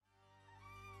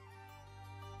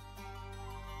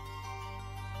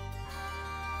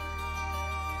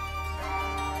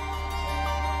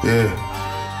Yeah.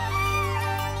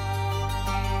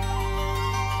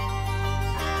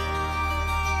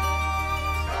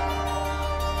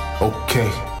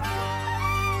 Okay.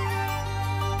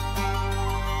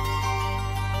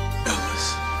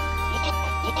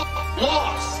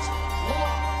 Lost.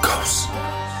 Ghost.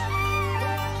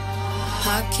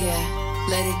 Hawk, yeah,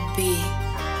 let it be.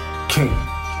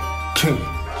 King.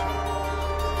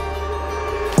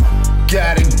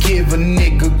 Gotta give a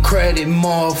nigga credit,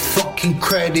 motherfucking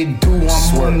credit due.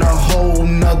 I'm on a whole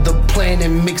nother planet,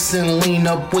 mixing lean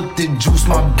up with the juice.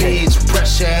 My bitch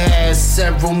pressure has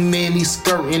several mini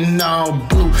skirting all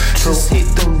blue. Just hit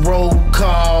the roll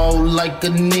call like a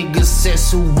nigga said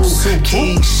Suwu.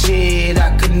 King shit,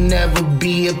 I could never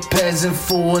be a peasant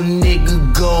for a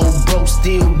nigga go broke.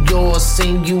 Still yours,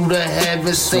 sing you to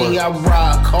heaven, say I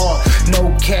rock hard.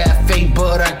 No cafe,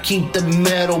 but I keep the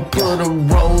metal, put a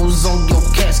rose on your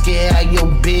casket, how your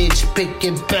bitch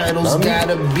picking petals.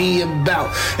 Gotta be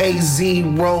about AZ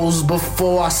rolls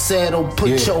before I settle.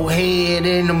 Put your head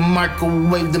in the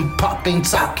microwave, then popping,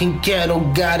 talking kettle.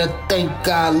 Gotta thank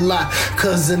God a lot,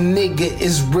 cause a nigga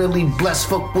is really blessed.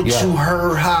 Fuck what you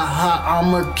heard,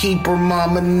 I'm a keeper,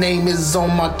 mama name is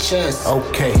on my chest.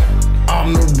 Okay.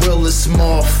 I'm the realest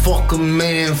motherfucker,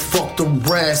 man, fuck the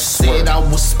rest. Said I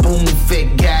was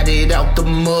spoon-fed, got it out the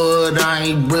mud, I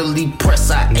ain't really pressed.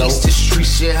 I aced the street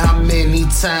shit, how many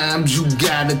times you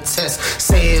gotta test?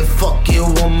 Said fuck it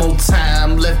one more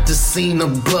time, left the scene a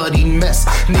bloody mess.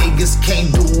 Niggas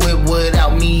can't do it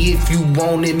without me, if you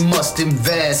want it, must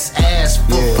invest. Ask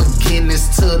for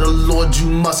forgiveness to the Lord, you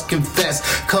must confess.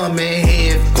 Coming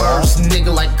head first,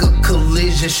 nigga, like a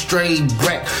collision, straight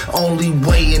wreck. Only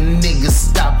way a nigga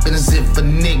stopping is if a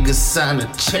nigga sign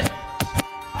a check.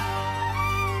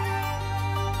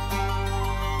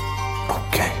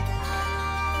 Okay.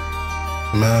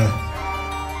 Man,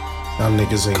 y'all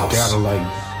niggas ain't gotta like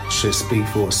shit speak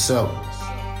for itself.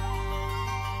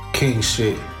 King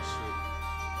shit.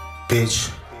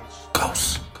 Bitch.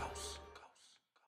 Ghost.